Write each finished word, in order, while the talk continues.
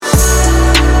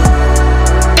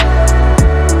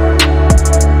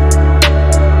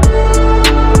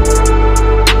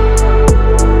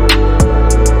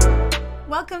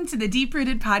the Deep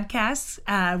Rooted Podcast.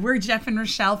 We're Jeff and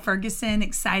Rochelle Ferguson,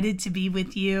 excited to be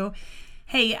with you.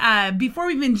 Hey, before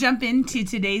we even jump into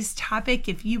today's topic,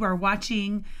 if you are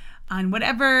watching on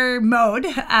whatever mode,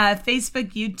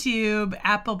 Facebook, YouTube,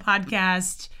 Apple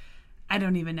Podcast, I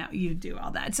don't even know, you do all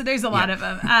that. So there's a lot of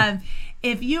them.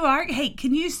 If you are, hey,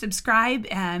 can you subscribe?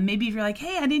 Maybe if you're like,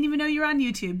 hey, I didn't even know you were on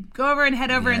YouTube, go over and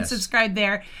head over and subscribe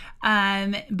there.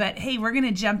 But hey, we're going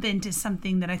to jump into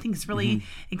something that I think is really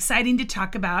exciting to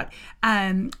talk about.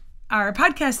 Our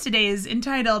podcast today is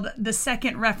entitled The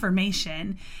Second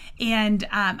Reformation. And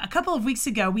a couple of weeks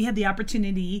ago, we had the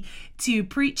opportunity to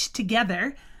preach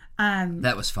together.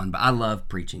 That was fun, but I love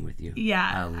preaching with you.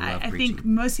 Yeah, I think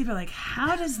most people are like,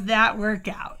 how does that work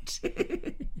out?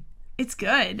 It's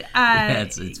good.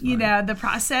 It's fun. You know, the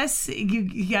process,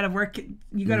 you got to work.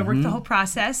 You got to work the whole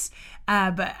process.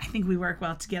 But I think we work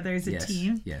well together as a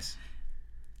team. Yes.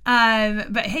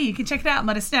 But hey, you can check it out and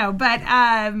let us know. But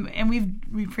and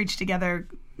we preach together,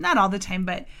 not all the time,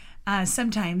 but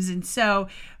sometimes. And so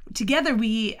together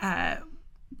we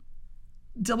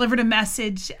delivered a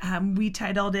message. We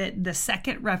titled it The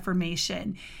Second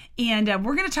Reformation. And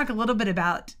we're going to talk a little bit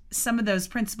about some of those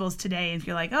principles today. If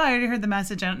you're like, oh, I already heard the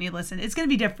message, I don't need to listen. It's going to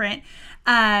be different.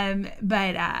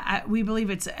 But we believe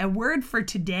it's a word for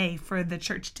today, for the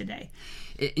church today.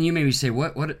 And you maybe say,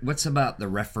 what's about the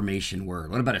Reformation word?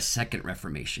 What about a second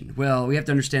Reformation? Well, we have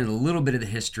to understand a little bit of the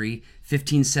history.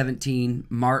 1517,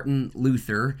 Martin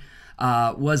Luther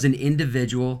was an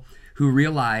individual who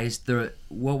realized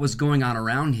what was going on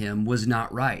around him was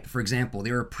not right. For example,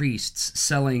 there were priests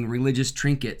selling religious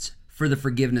trinkets for the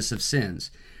forgiveness of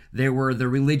sins. There were the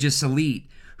religious elite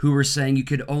who were saying you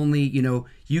could only,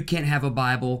 you can't have a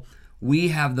Bible. We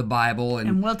have the Bible.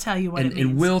 And we'll tell you what it means.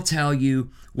 And we'll tell you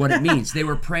what it means. They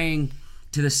were praying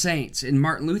to the saints. And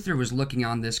Martin Luther was looking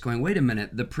on this going, wait a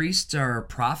minute, the priests are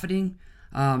profiting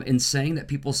and saying that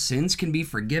people's sins can be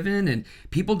forgiven and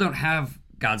people don't have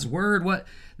God's word.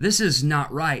 This is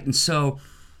not right. And so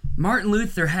Martin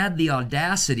Luther had the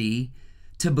audacity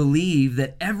to believe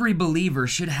that every believer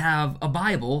should have a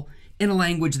Bible in a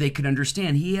language they could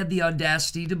understand. He had the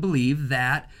audacity to believe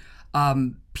that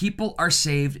people are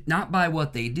saved not by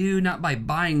what they do, not by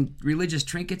buying religious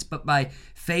trinkets, but by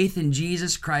faith in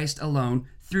Jesus Christ alone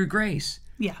through grace.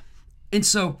 Yeah. And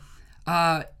so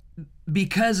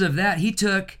because of that,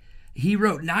 he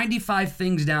wrote 95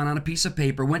 things down on a piece of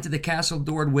paper, went to the castle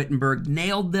door in Wittenberg,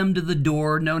 nailed them to the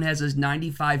door, known as his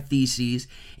 95 Theses,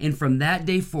 and from that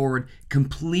day forward,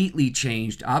 completely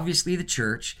changed, obviously, the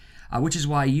church, which is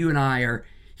why you and I are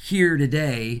here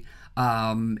today.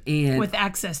 And with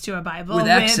access to a Bible.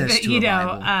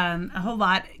 A whole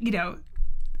lot,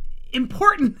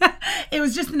 important. It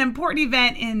was just an important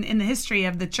event in the history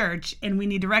of the church, and we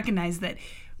need to recognize that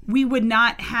we would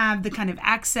not have the kind of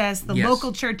access, the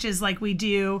local churches like we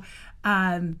do,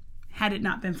 had it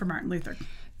not been for Martin Luther.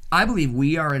 I believe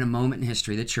we are in a moment in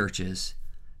history, the churches,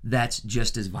 that's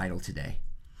just as vital today.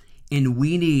 And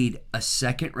we need a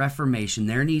second Reformation.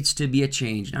 There needs to be a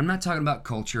change. And I'm not talking about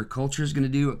culture. Culture is going to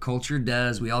do what culture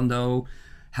does. We all know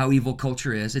how evil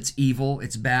culture is. It's evil.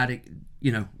 It's bad.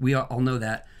 We all know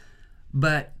that.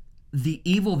 But the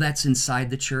evil that's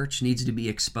inside the church needs to be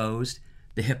exposed.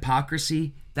 The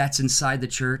hypocrisy that's inside the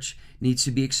church needs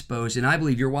to be exposed. And I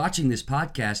believe you're watching this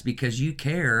podcast because you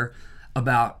care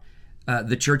about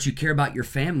the church, you care about your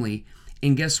family.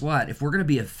 And guess what? If we're going to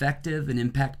be effective and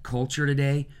impact culture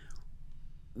today,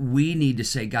 we need to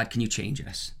say, God, can you change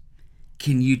us?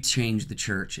 Can you change the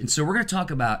church? And so we're going to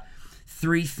talk about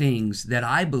three things that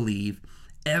I believe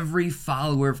every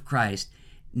follower of Christ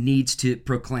needs to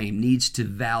proclaim, needs to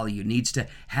value, needs to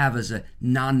have as a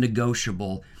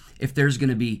non-negotiable if there's going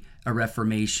to be a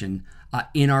reformation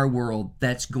in our world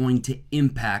that's going to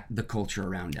impact the culture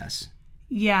around us.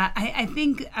 Yeah, I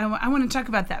think I want to talk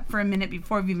about that for a minute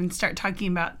before we even start talking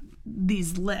about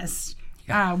these lists.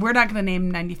 Yeah. We're not going to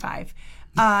name 95.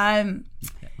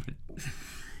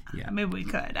 Maybe we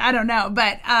could. I don't know.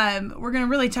 But we're going to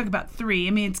really talk about three.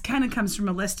 I mean, it kind of comes from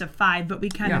a list of 5, but we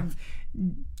kind of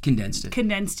condensed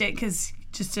it because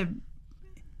just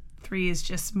 3 is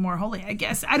just more holy, I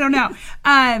guess. I don't know.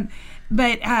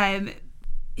 But I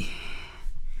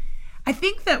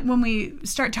think that when we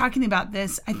start talking about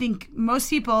this, I think most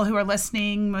people who are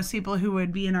listening, most people who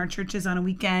would be in our churches on a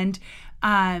weekend,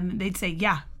 they'd say,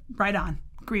 yeah, right on.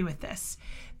 Agree with this.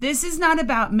 This is not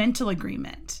about mental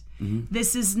agreement. Mm-hmm.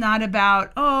 This is not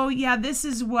about, oh, yeah, this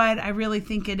is what I really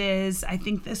think it is. I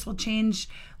think this will change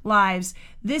lives.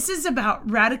 This is about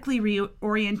radically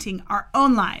reorienting our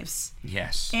own lives.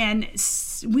 Yes. And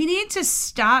we need to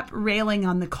stop railing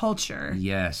on the culture.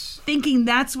 Yes. Thinking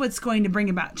that's what's going to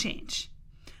bring about change.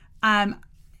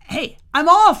 hey, I'm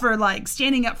all for like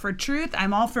standing up for truth.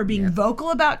 I'm all for being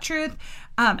vocal about truth.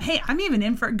 Hey, I'm even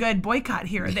in for a good boycott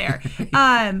here or there.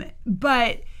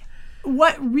 But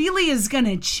what really is going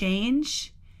to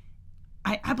change,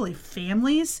 I believe,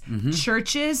 families,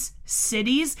 churches,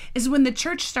 cities, is when the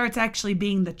church starts actually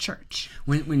being the church.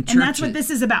 And that's what this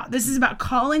is about. This is about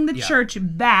calling the church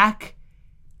back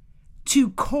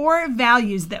to core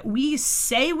values that we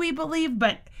say we believe,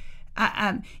 but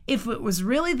if it was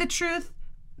really the truth,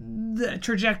 the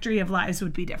trajectory of lives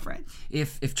would be different.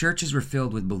 If churches were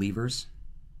filled with believers,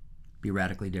 be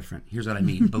radically different. Here's what I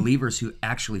mean. Believers who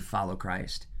actually follow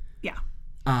Christ. Yeah.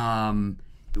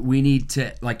 We need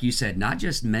to, like you said, not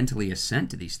just mentally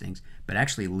assent to these things, but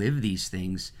actually live these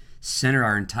things, center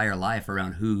our entire life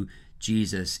around who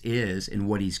Jesus is and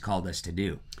what he's called us to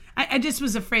do. I just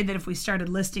was afraid that if we started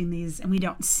listing these and we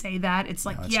don't say that, it's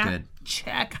like, good.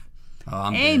 Check.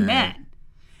 Oh, Amen. Good.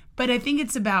 But I think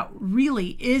it's about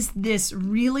really, is this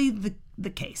really the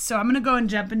case? So I'm going to go and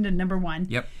jump into number one.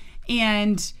 Yep.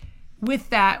 And with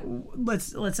that,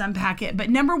 let's unpack it. But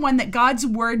number one, that God's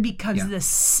word becomes the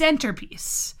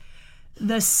centerpiece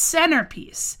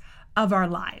of our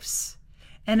lives.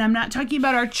 And I'm not talking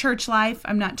about our church life.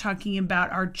 I'm not talking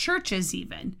about our churches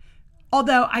even.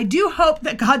 Although I do hope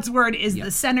that God's word is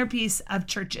the centerpiece of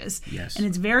churches. Yes. And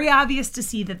it's very obvious to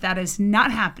see that is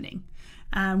not happening.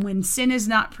 When sin is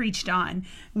not preached on,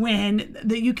 when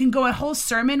you can go a whole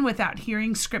sermon without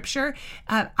hearing scripture,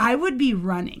 I would be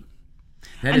running.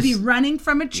 I'd be running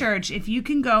from a church if you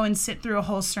can go and sit through a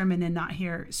whole sermon and not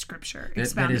hear scripture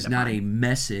expounded That is not a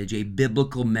message, a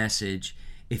biblical message,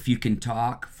 if you can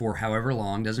talk for however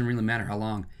long, doesn't really matter how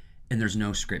long, and there's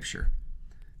no scripture.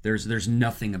 There's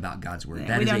nothing about God's word.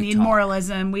 We don't need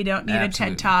moralism. We don't need a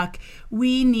TED Talk.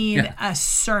 We need a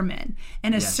sermon.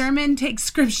 And a sermon takes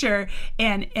scripture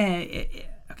and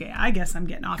okay, I guess I'm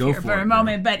getting off here for a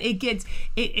moment, but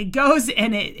it goes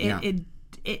and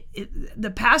the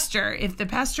pastor, if the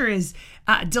pastor is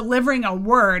delivering a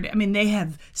word, I mean, they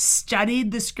have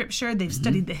studied the scripture, they've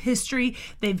studied the history,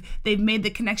 they've made the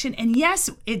connection, and yes,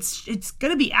 it's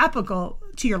going to be applicable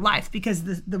to your life because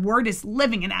the word is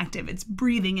living and active, it's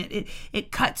breathing,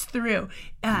 it cuts through,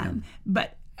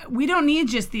 but we don't need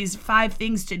just these 5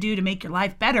 things to do to make your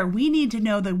life better. We need to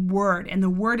know the word, and the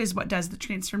word is what does the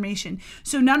transformation.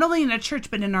 So not only in a church,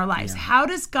 but in our lives. How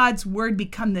does God's word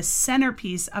become the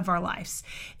centerpiece of our lives?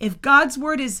 If God's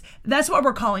word that's what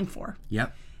we're calling for.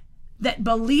 Yep. That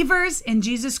believers in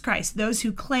Jesus Christ, those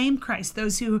who claim Christ,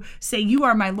 those who say, you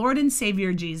are my Lord and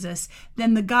Savior, Jesus,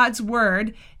 then the God's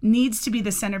word needs to be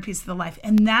the centerpiece of the life,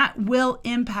 and that will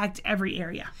impact every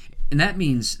area. And that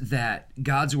means that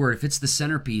God's word, if it's the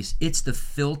centerpiece, it's the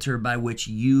filter by which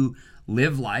you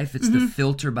live life. It's the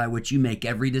filter by which you make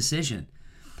every decision.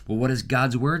 Well, what does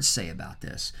God's word say about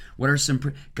this? What are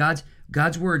some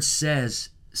God's word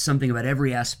says something about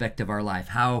every aspect of our life,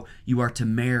 how you are to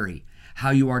marry,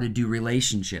 how you are to do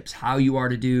relationships, how you are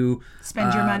to do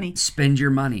spend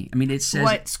your money. I mean, it says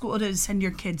what school to send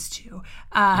your kids to,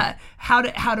 how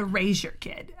to raise your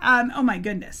kid. Oh my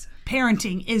goodness,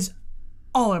 parenting is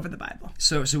all over the Bible.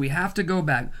 So we have to go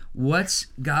back. What's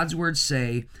God's word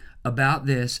say about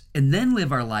this, and then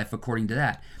live our life according to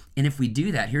that. And if we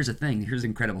do that, here's the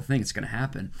incredible thing that's going to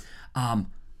happen.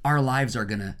 There's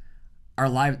going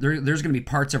to be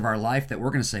parts of our life that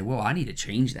we're going to say, whoa, I need to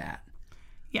change that.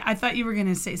 Yeah, I thought you were going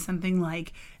to say something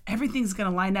like, everything's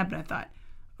going to line up, and I thought,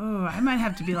 oh, I might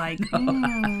have to be like,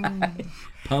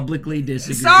 publicly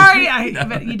disagree. Sorry,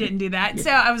 but you didn't do that. So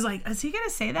I was like, is he going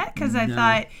to say that? Because I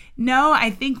thought, no,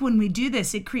 I think when we do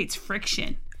this, it creates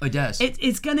friction. It does.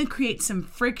 It's going to create some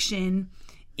friction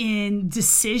in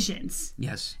decisions.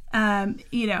 Yes.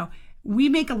 We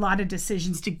make a lot of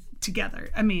decisions together.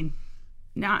 I mean,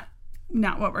 not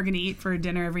what we're going to eat for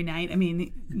dinner every night. I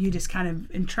mean, you just kind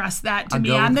of entrust that to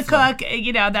me. I'm the cook.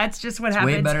 That's just what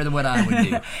happens. Way better than what I would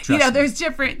do. Trust me. There's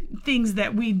different things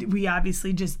that we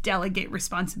obviously just delegate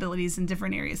responsibilities in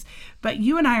different areas. But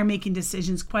you and I are making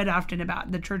decisions quite often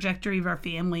about the trajectory of our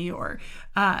family or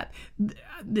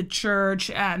the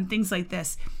church, things like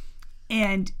this.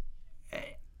 And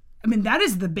I mean, that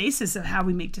is the basis of how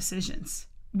we make decisions.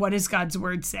 What does God's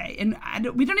word say? And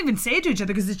we don't even say it to each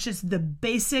other because it's just the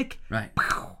basic. Right.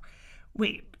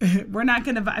 Wait, we're not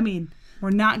going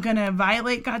to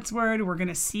violate God's word. We're going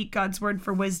to seek God's word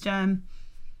for wisdom.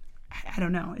 I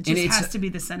don't know. It just has to be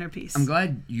the centerpiece. I'm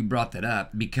glad you brought that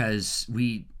up because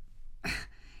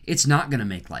it's not going to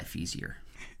make life easier.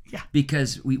 Yeah.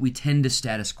 Because we tend to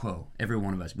status quo, every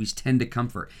one of us. We tend to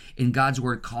comfort. And God's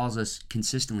word calls us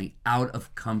consistently out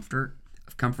of comfort,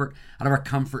 of comfort, out of our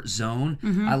comfort zone.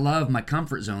 I love my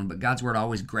comfort zone, but God's word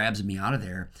always grabs me out of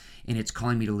there, and it's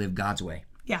calling me to live God's way.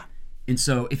 Yeah. And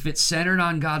so if it's centered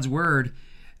on God's word,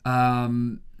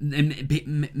 and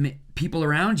people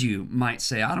around you might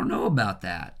say, I don't know about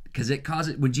that, because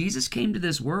when Jesus came to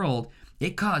this world,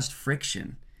 it caused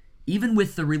friction, even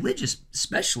with the religious,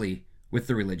 especially with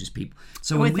the religious people.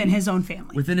 So within his own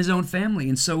family. Within his own family.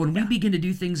 And so when we begin to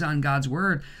do things on God's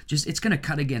word, it's going to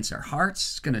cut against our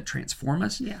hearts. It's going to transform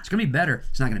us. Yeah. It's going to be better.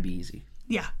 It's not going to be easy.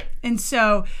 Yeah. And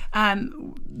so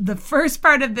the first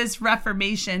part of this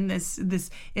Reformation, this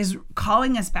is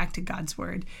calling us back to God's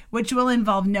word, which will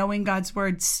involve knowing God's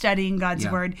word, studying God's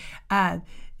word.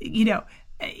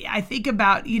 I think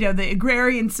about, the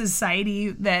agrarian society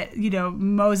that,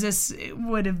 Moses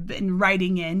would have been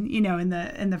writing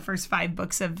in the first 5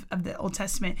 books of the Old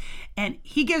Testament. And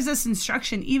he gives us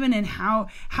instruction even in how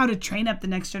to train up the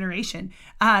next generation.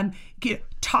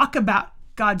 Talk about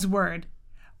God's word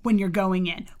when you're going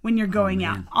in, when you're going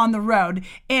out on the road.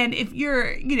 And if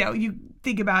you're, you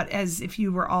think about as if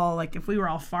you were all if we were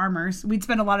all farmers, we'd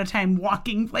spend a lot of time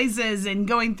walking places and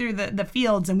going through the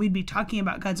fields, and we'd be talking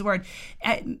about God's word.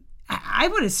 I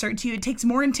would assert to you, it takes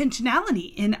more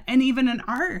intentionality and even in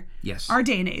our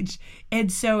day and age.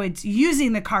 And so it's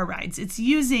using the car rides, it's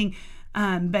using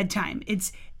bedtime,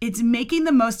 it's making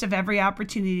the most of every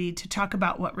opportunity to talk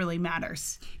about what really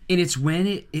matters. And it's when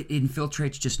it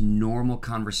infiltrates just normal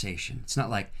conversation. It's not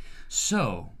like,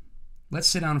 so let's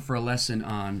sit down for a lesson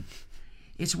on.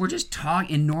 We're just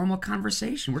talking in normal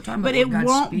conversation. We're talking about what God's speaking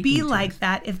to us. But it won't be like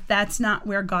that if that's not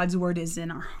where God's word is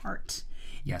in our heart.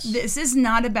 Yes. This is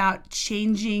not about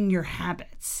changing your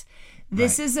habits.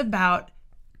 This is about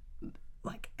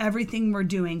everything we're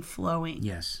doing flowing.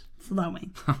 Yes.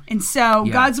 Flowing. And so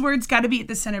God's word's got to be at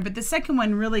the center. But the second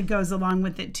one really goes along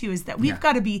with it too, is that we've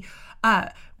got to be,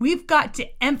 we've got to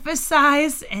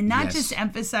emphasize, and not just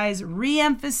emphasize,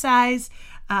 re-emphasize,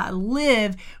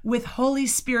 live with Holy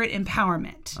Spirit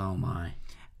empowerment. Oh my.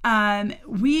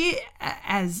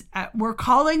 We're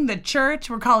calling the church,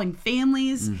 we're calling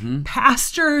families,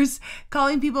 pastors,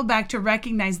 calling people back to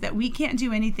recognize that we can't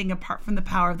do anything apart from the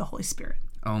power of the Holy Spirit.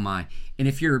 Oh my. And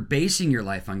if you're basing your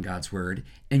life on God's word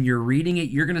and you're reading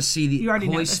it, you're going to see the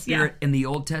Holy Spirit in the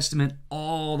Old Testament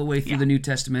all the way through the New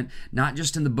Testament, not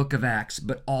just in the book of Acts,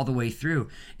 but all the way through.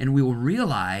 And we will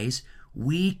realize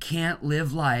we can't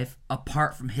live life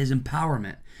apart from his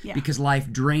empowerment, because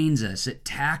life drains us. It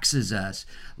taxes us.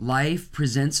 Life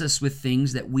presents us with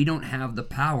things that we don't have the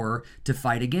power to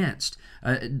fight against.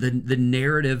 The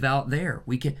narrative out there.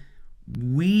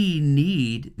 We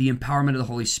need the empowerment of the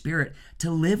Holy Spirit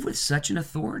to live with such an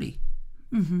authority,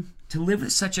 to live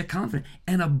with such a confidence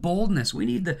and a boldness. We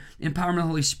need the empowerment of the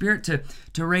Holy Spirit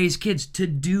to raise kids, to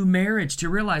do marriage, to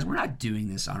realize we're not doing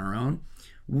this on our own.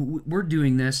 We're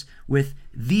doing this with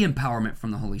the empowerment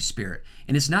from the Holy Spirit.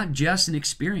 And it's not just an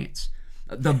experience.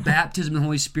 The baptism of the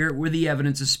Holy Spirit with the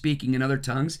evidence of speaking in other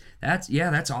tongues, that's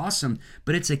awesome.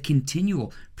 But it's a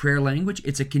continual prayer language.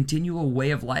 It's a continual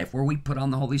way of life where we put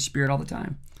on the Holy Spirit all the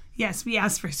time. Yes, we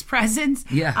ask for his presence.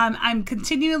 Yeah. I'm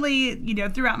continually,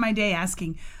 throughout my day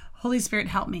asking, Holy Spirit,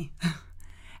 help me.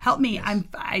 Help me. Yes.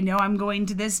 I know I'm going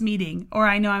to this meeting, or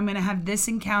I know I'm going to have this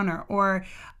encounter, or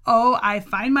I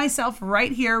find myself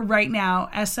right here, right now.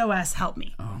 SOS, help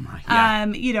me. Oh my.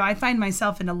 Yeah. I find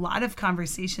myself in a lot of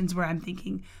conversations where I'm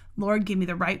thinking, Lord, give me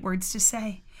the right words to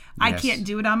say. Yes. I can't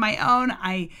do it on my own.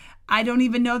 I don't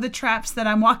even know the traps that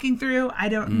I'm walking through. I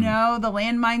don't know the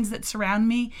landmines that surround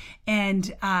me.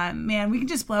 And man, we can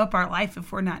just blow up our life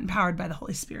if we're not empowered by the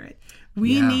Holy Spirit.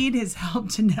 We need his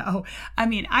help to know. I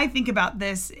mean, I think about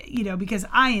this, because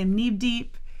I am knee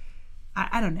deep.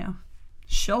 I don't know.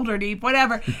 Shoulder deep,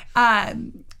 whatever. I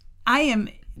am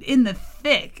in the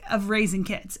thick of raising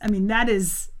kids. I mean, that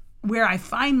is where I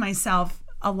find myself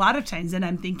a lot of times, and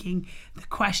I'm thinking the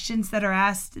questions that are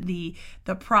asked, the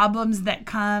problems that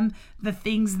come, the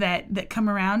things that come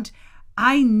around.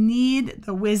 I need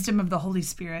the wisdom of the Holy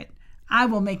Spirit. I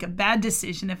will make a bad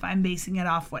decision if I'm basing it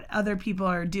off what other people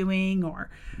are doing, or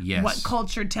what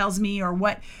culture tells me, or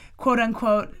what quote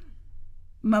unquote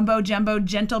mumbo jumbo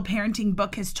gentle parenting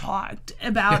book has talked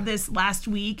about this last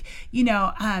week.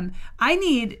 I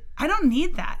don't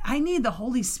need that. I need the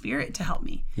Holy Spirit to help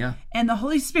me. Yeah. And the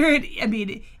Holy Spirit, I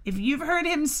mean, if you've heard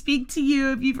him speak to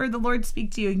you, if you've heard the Lord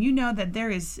speak to you, you know that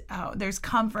there's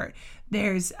comfort,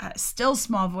 there's a still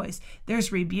small voice,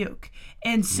 there's rebuke.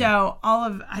 And so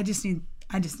I just need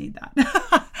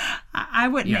that. I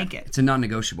wouldn't make it. It's a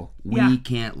non-negotiable. We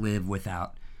can't live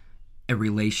without a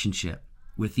relationship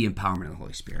with the empowerment of the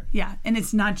Holy Spirit. Yeah, and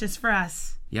it's not just for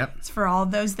us. Yep. It's for all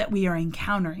those that we are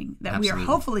encountering, that we are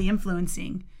hopefully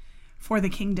influencing for the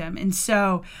kingdom. And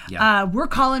so Yeah. we're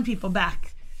calling people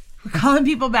back. We're calling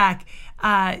people back.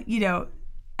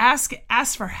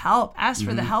 Ask for help. Ask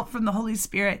for the help from the Holy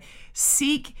Spirit.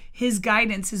 Seek his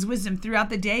guidance, his wisdom throughout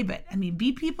the day. But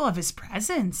be people of his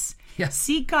presence. Yeah.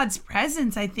 Seek God's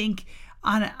presence, I think,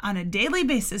 on a daily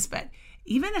basis. But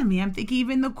even, I'm thinking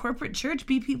even the corporate church,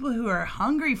 be people who are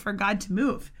hungry for God to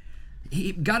move.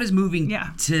 God is moving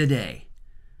today.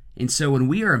 And so when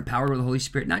we are empowered with the Holy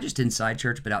Spirit, not just inside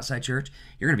church, but outside church,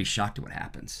 you're going to be shocked at what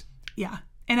happens. Yeah.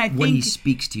 And I think what he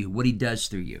speaks to you, what he does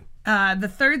through you.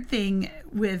 The third thing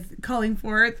with calling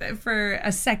forth for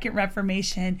a second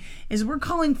reformation is we're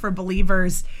calling for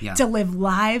believers to live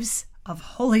lives of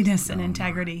holiness and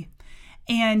integrity.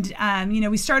 And,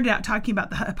 we started out talking about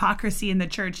the hypocrisy in the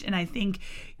church, and I think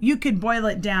you could boil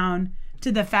it down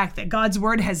to the fact that God's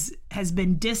word has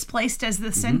been displaced as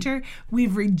the center.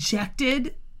 We've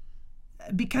rejected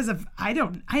because of, I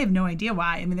have no idea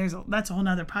why. That's a whole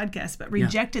nother podcast, but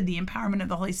rejected the empowerment of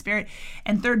the Holy Spirit.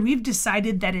 And third, we've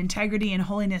decided that integrity and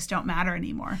holiness don't matter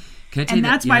anymore. And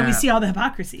that's why we see all the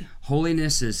hypocrisy.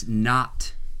 Holiness is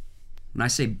not, when I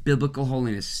say biblical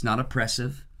holiness, it's not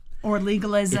oppressive. Or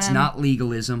legalism. It's not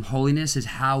legalism. Holiness is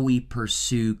how we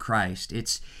pursue Christ.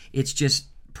 It's just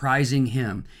prizing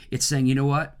him. It's saying, you know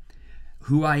what?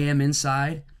 Who I am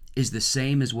inside is the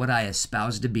same as what I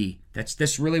espouse to be.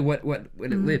 That's really what it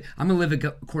live. I'm going to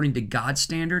live according to God's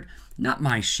standard, not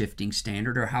my shifting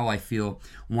standard or how I feel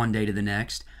one day to the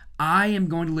next. I am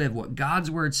going to live what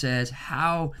God's word says,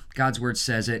 how God's word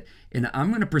says it, and I'm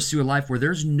going to pursue a life where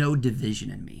there's no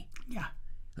division in me. Yeah.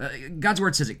 God's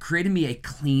word says it created me a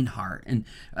clean heart, and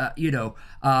a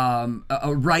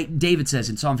right. David says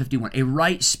in Psalm 51, a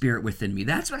right spirit within me.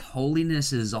 That's what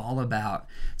holiness is all about.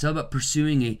 It's all about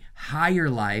pursuing a higher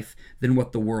life than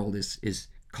what the world is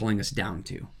calling us down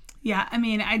to. Yeah,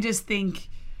 I just think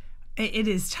it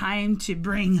is time to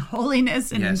bring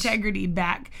holiness and integrity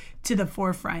back to the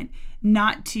forefront,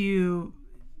 not to,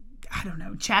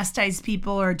 chastise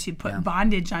people or to put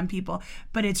bondage on people,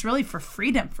 but it's really for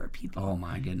freedom for people. Oh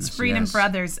my goodness. It's freedom for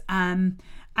others. I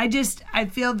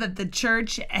feel that the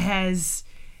church has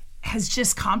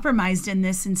just compromised in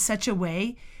this in such a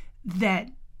way that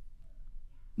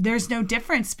there's no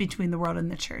difference between the world and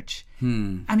the church.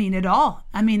 At all.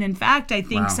 In fact, I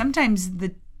think sometimes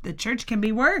the church can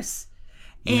be worse.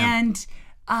 Yeah. And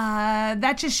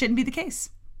that just shouldn't be the case.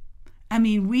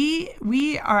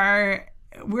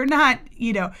 We're not,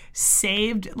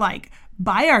 saved like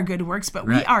by our good works, but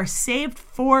we are saved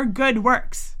for good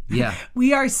works. Yeah.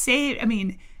 We are saved.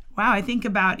 I think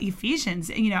about Ephesians,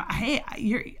 hey,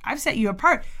 I've set you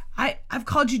apart. I've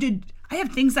called you I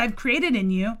have things I've created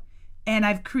in you, and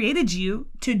I've created you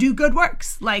to do good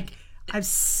works. Like, I've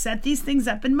set these things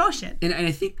up in motion. And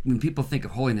I think when people think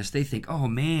of holiness, they think, oh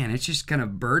man, it's just kind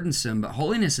of burdensome. But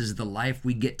holiness is the life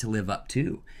we get to live up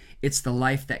to. It's the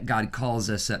life that God calls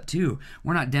us up to.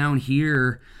 We're not down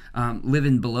here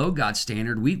living below God's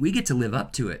standard. We get to live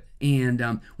up to it.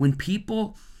 And when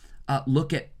people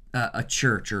look at a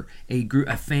church or a group,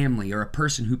 a family, or a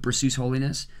person who pursues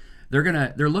holiness,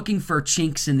 they're looking for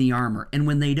chinks in the armor. And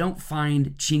when they don't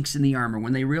find chinks in the armor,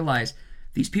 when they realize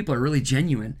these people are really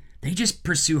genuine, they just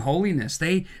pursue holiness.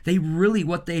 They really,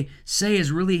 what they say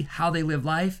is really how they live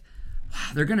life. Wow,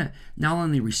 they're gonna not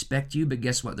only respect you, but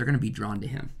guess what? They're gonna be drawn to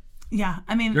him. Yeah,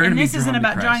 and this isn't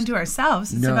about drawing to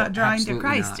ourselves. It's about drawing to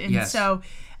Christ. Not. And so,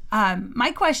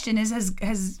 my question is: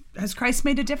 Has Christ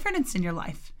made a difference in your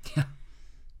life? Yeah.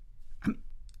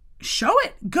 Show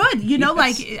it. Good.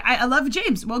 I love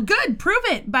James. Well, good. Prove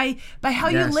it by how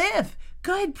you live.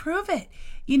 Good. Prove it.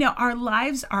 Our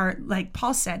lives are, like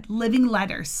Paul said, living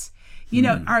letters.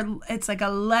 It's like a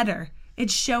letter.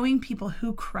 It's showing people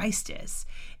who Christ is.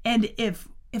 And if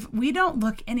we don't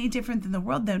look any different than the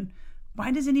world, then why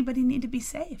does anybody need to be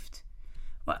saved?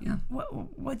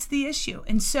 What's the issue?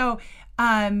 And so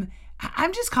I'm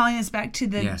just calling us back to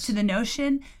the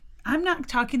notion. I'm not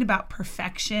talking about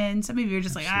perfection. Some of you are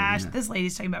just this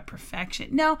lady's talking about perfection.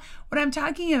 No, what I'm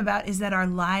talking about is that our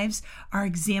lives are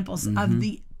examples of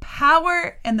the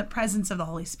power and the presence of the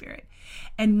Holy Spirit.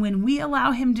 And when we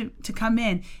allow him to come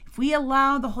in, if we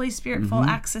allow the Holy Spirit full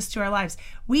access to our lives,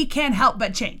 we can't help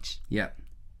but change. Yeah.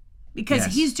 Because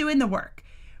he's doing the work.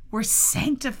 We're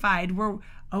sanctified.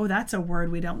 That's a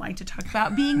word we don't like to talk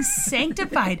about. Being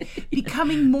sanctified,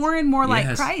 becoming more and more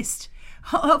like Christ.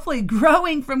 Hopefully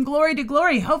growing from glory to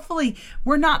glory. Hopefully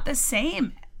we're not the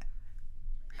same.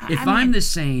 If I'm the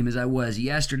same as I was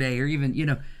yesterday, or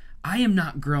even, I am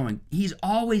not growing. He's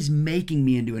always making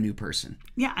me into a new person.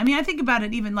 Yeah, I think about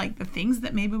it even like the things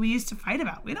that maybe we used to fight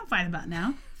about. We don't fight about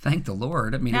now. Thank the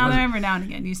Lord. I mean, every now and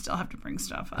again, you still have to bring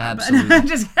stuff up.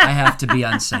 Absolutely. I have to be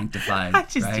unsanctified. I'm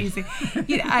just teasing.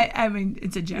 I mean,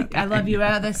 it's a joke. I love you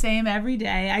the same every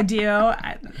day. I do.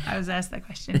 I was asked that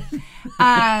question.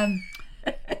 I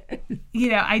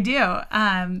do.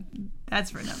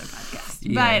 That's for another podcast.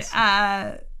 Yes.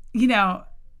 But,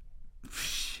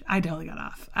 I totally got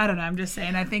off. I don't know. I'm just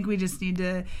saying. I think we just need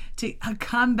to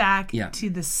come back to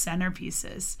the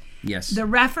centerpieces. Yes. The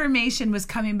Reformation was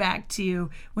coming back to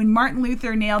when Martin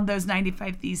Luther nailed those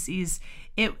 95 Theses.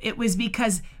 It was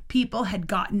because people had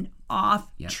gotten off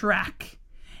track,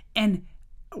 and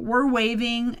we're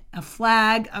waving a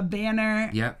flag, a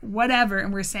banner, whatever,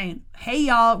 and we're saying, "Hey,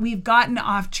 y'all, we've gotten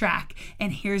off track,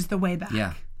 and here's the way back."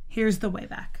 Yeah. Here's the way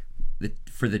back.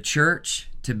 For the church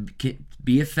to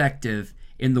be effective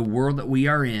in the world that we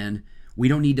are in, we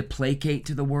don't need to placate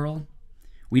to the world.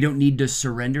 We don't need to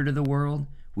surrender to the world.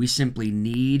 We simply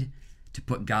need to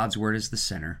put God's word as the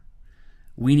center.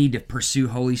 We need to pursue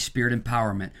Holy Spirit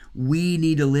empowerment. We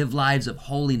need to live lives of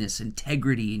holiness,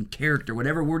 integrity, and character,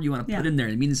 whatever word you want to put in there.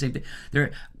 They mean the same thing.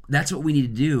 That's what we need to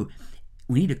do.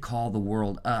 We need to call the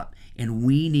world up,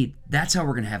 and that's how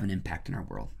we're going to have an impact in our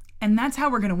world. And that's how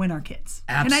we're going to win our kids.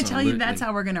 Absolutely. Can I tell you that's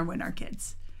how we're going to win our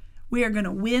kids? We are going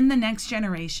to win the next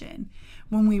generation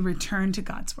when we return to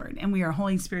God's word and we are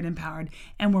Holy Spirit empowered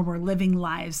and where we're living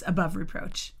lives above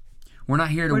reproach. We're not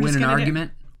here to win an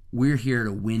argument. We're here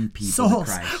to win people souls.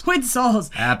 to Christ. Win souls.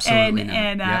 Absolutely.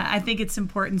 And I think it's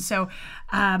important. So,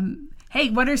 hey,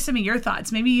 what are some of your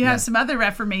thoughts? Maybe you have some other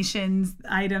Reformation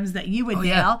items that you would nail.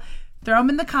 Yeah. Throw them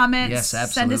in the comments. Yes,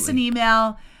 absolutely. Send us an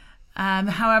email.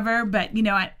 However, but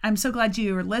I'm so glad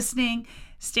you were listening.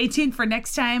 Stay tuned for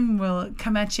next time. We'll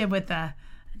come at you with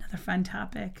another fun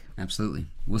topic. Absolutely.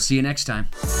 We'll see you next time.